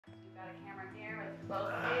both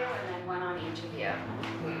of you and then one on each of you.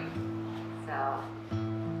 So.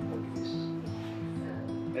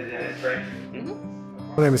 And then it's right.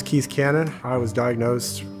 My name is Keith Cannon. I was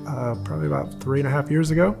diagnosed probably about 3.5 years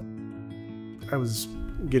ago. I was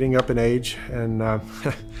getting up in age and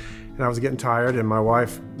and I was getting tired, and my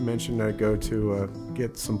wife mentioned to go to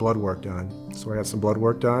get some blood work done. So I got some blood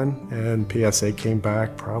work done, and PSA came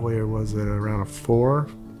back, probably it was at around a 4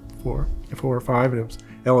 or 5, and it was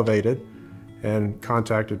elevated, and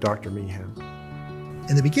contacted Dr. Mehan.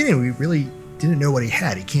 In the beginning, we really didn't know what he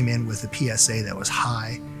had. He came in with a PSA that was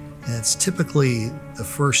high, and it's typically the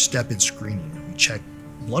first step in screening. We check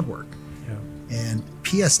blood work. Yeah. And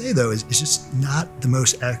PSA, though, is just not the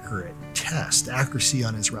most accurate test. The accuracy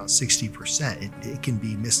on it is around 60%. It can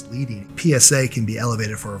be misleading. PSA can be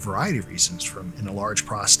elevated for a variety of reasons, from an enlarged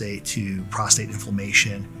prostate to prostate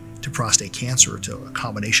inflammation to prostate cancer, to a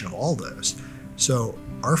combination of all those. So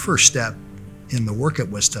our first step in the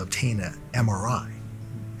workup was to obtain an MRI.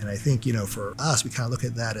 And I think, for us, we kind of look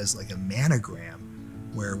at that as like a mammogram,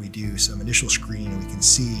 where we do some initial screening and we can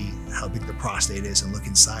see how big the prostate is and look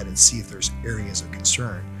inside and see if there's areas of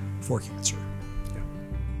concern for cancer.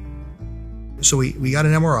 So we got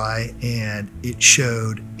an MRI, and it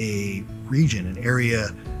showed a region, an area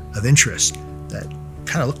of interest that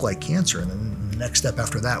kind of looked like cancer. And then the next step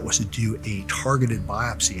after that was to do a targeted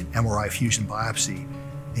biopsy, an MRI fusion biopsy,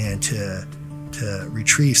 and to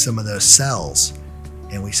retrieve some of those cells.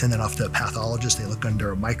 And we send it off to a pathologist. They look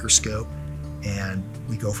under a microscope, and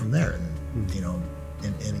we go from there.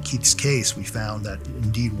 And, in Keith's case, we found that it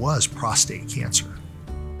indeed was prostate cancer.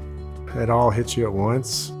 It all hits you at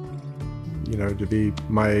once. To be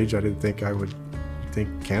my age, I didn't think I would think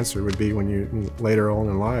cancer would be when you later on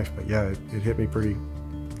in life. But yeah, it hit me pretty.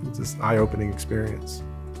 It's this eye-opening experience.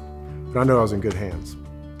 But I know I was in good hands.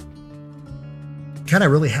 You kind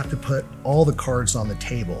of really have to put all the cards on the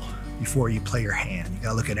table before you play your hand. You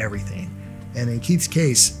gotta look at everything. And in Keith's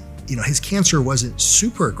case, his cancer wasn't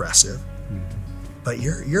super aggressive, but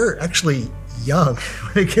you're actually young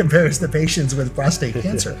when it compares to patients with prostate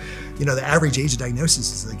cancer. The average age of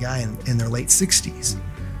diagnosis is a guy in their late 60s,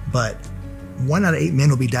 but 1 out of 8 men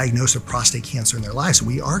will be diagnosed with prostate cancer in their lives. So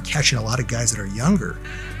we are catching a lot of guys that are younger,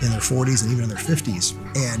 in their 40s and even in their 50s.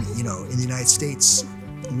 And in the United States,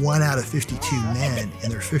 1 out of 52 men in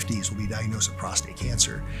their 50s will be diagnosed with prostate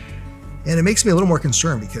cancer. And it makes me a little more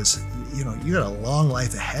concerned because, you got a long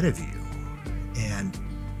life ahead of you. And,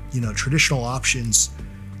 traditional options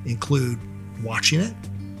include watching it,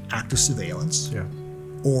 active surveillance,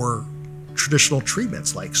 or traditional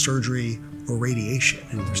treatments like surgery or radiation.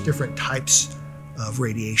 And there's different types of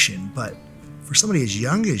radiation, but for somebody as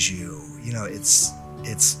young as you,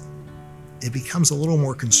 it becomes a little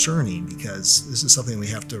more concerning, because this is something we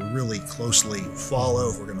have to really closely follow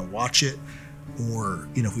if we're going to watch it, or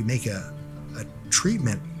if we make a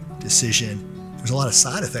treatment decision. There's a lot of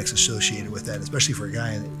side effects associated with that, especially for a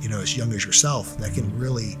guy as young as yourself, that can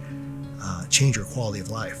really change your quality of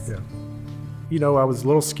life. I was a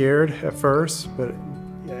little scared at first, but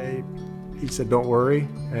he said, don't worry,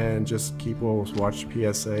 and just watch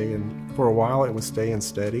PSA. And for a while, it was staying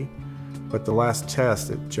steady. But the last test,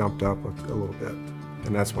 it jumped up a little bit.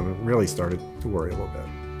 And that's when I really started to worry a little bit.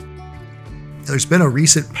 There's been a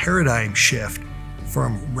recent paradigm shift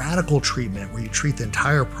from radical treatment, where you treat the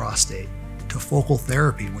entire prostate, to focal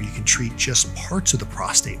therapy, where you can treat just parts of the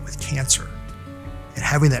prostate with cancer. And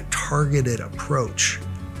having that targeted approach,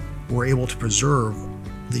 we're able to preserve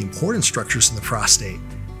the important structures in the prostate,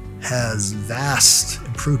 has vast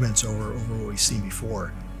improvements over what we've seen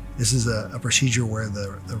before. This is a procedure where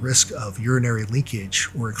the risk of urinary leakage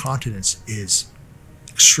or incontinence is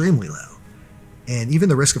extremely low. And even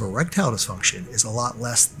the risk of erectile dysfunction is a lot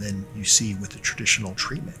less than you see with the traditional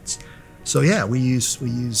treatments. So yeah, we use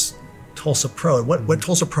TULSA Pro. And what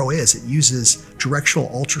TULSA Pro is, it uses directional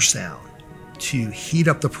ultrasound to heat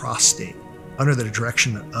up the prostate under the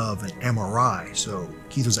direction of an MRI. So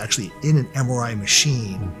Keith was actually in an MRI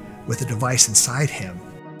machine with a device inside him.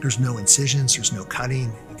 There's no incisions, there's no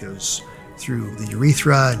cutting. It goes through the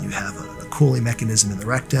urethra, and you have a cooling mechanism in the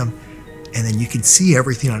rectum, and then you can see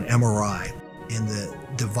everything on MRI. And the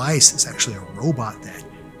device is actually a robot that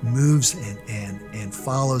moves and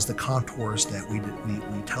follows the contours that we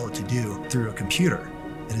tell it to do through a computer.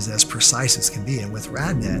 It is as precise as can be. And with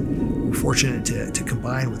RadNet, we're fortunate to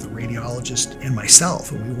combine with a radiologist and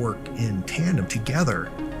myself, and we work in tandem together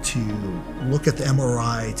to look at the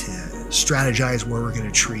MRI, to strategize where we're going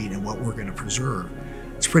to treat and what we're going to preserve.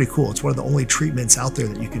 It's pretty cool. It's one of the only treatments out there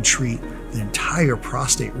that you can treat the entire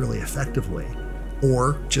prostate really effectively,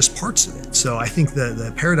 or just parts of it. So I think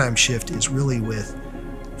the paradigm shift is really with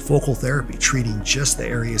Focal therapy, treating just the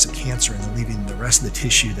areas of cancer and then leaving the rest of the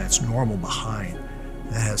tissue that's normal behind.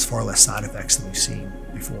 That has far less side effects than we've seen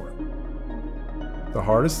before. The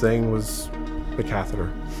hardest thing was the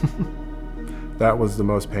catheter. That was the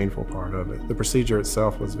most painful part of it. The procedure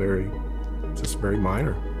itself was very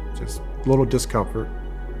minor, just a little discomfort,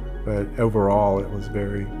 but overall it was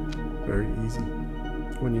very, very easy.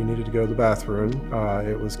 When you needed to go to the bathroom,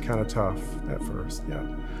 it was kind of tough at first, yeah.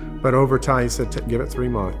 But over time, he said, give it 3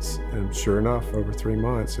 months. And sure enough, over 3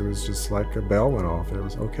 months, it was just like a bell went off. It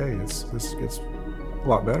was okay, it's a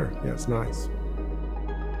lot better. Yeah, it's nice.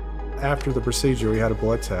 After the procedure, we had a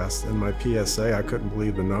blood test, and my PSA, I couldn't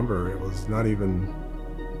believe the number. It was not even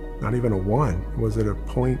a 1. Was it a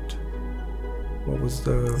point? What was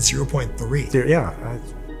the? 0.3.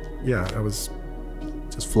 Yeah, I was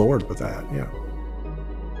just floored with that, yeah.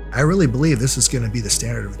 I really believe this is going to be the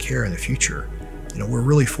standard of care in the future. You know, we're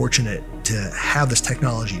really fortunate to have this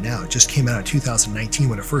technology now. It just came out in 2019.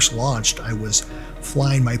 When it first launched, I was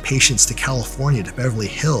flying my patients to California, to Beverly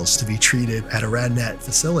Hills, to be treated at a RadNet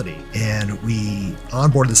facility. And we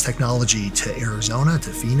onboarded this technology to Arizona, to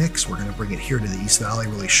Phoenix. We're going to bring it here to the East Valley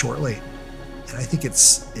really shortly. And I think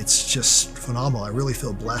it's just phenomenal. I really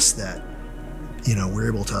feel blessed that, you know, we're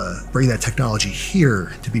able to bring that technology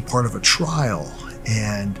here to be part of a trial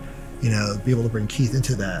and, you know, be able to bring Keith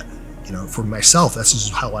into that. You know, for myself, this is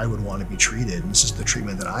how I would want to be treated. And this is the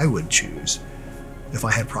treatment that I would choose if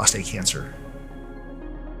I had prostate cancer.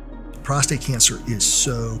 Prostate cancer is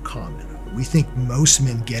so common. We think most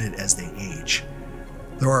men get it as they age.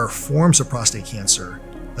 There are forms of prostate cancer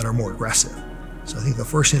that are more aggressive. So I think the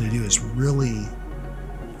first thing to do is really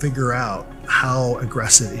figure out how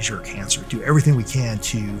aggressive is your cancer. Do everything we can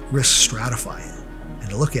to risk stratify it and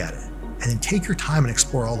to look at it. And then take your time and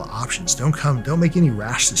explore all the options. Don't make any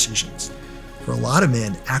rash decisions. For a lot of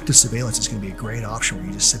men, active surveillance is going to be a great option where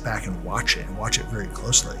you just sit back and watch it very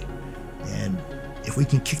closely. And if we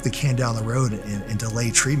can kick the can down the road and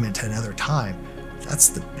delay treatment to another time, that's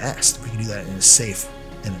the best. If we can do that in a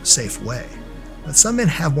safe way. But some men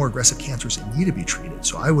have more aggressive cancers and need to be treated.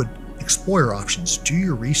 So I would explore your options, do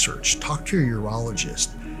your research, talk to your urologist,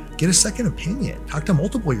 get a second opinion, talk to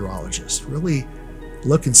multiple urologists, really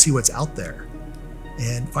look and see what's out there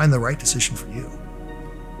and find the right decision for you.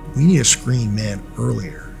 We need to screen men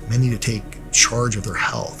earlier. Men need to take charge of their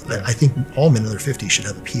health. Yeah. I think all men under 50 should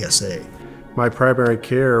have a PSA. My primary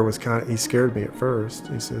care was he scared me at first.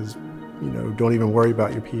 He says, you know, don't even worry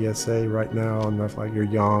about your PSA right now, and that's like, you're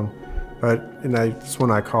young. That's when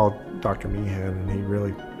I called Dr. Mehan, and he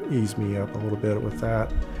really eased me up a little bit with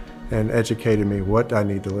that and educated me what I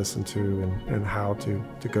need to listen to and how to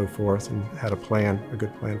go forth, and had a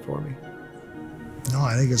good plan for me. No,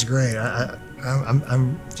 I think it's great.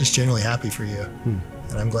 I'm just genuinely happy for you.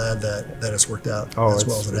 And I'm glad that it's worked out as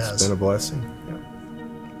well as it has. It's been a blessing. Yeah.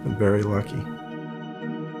 Been very lucky.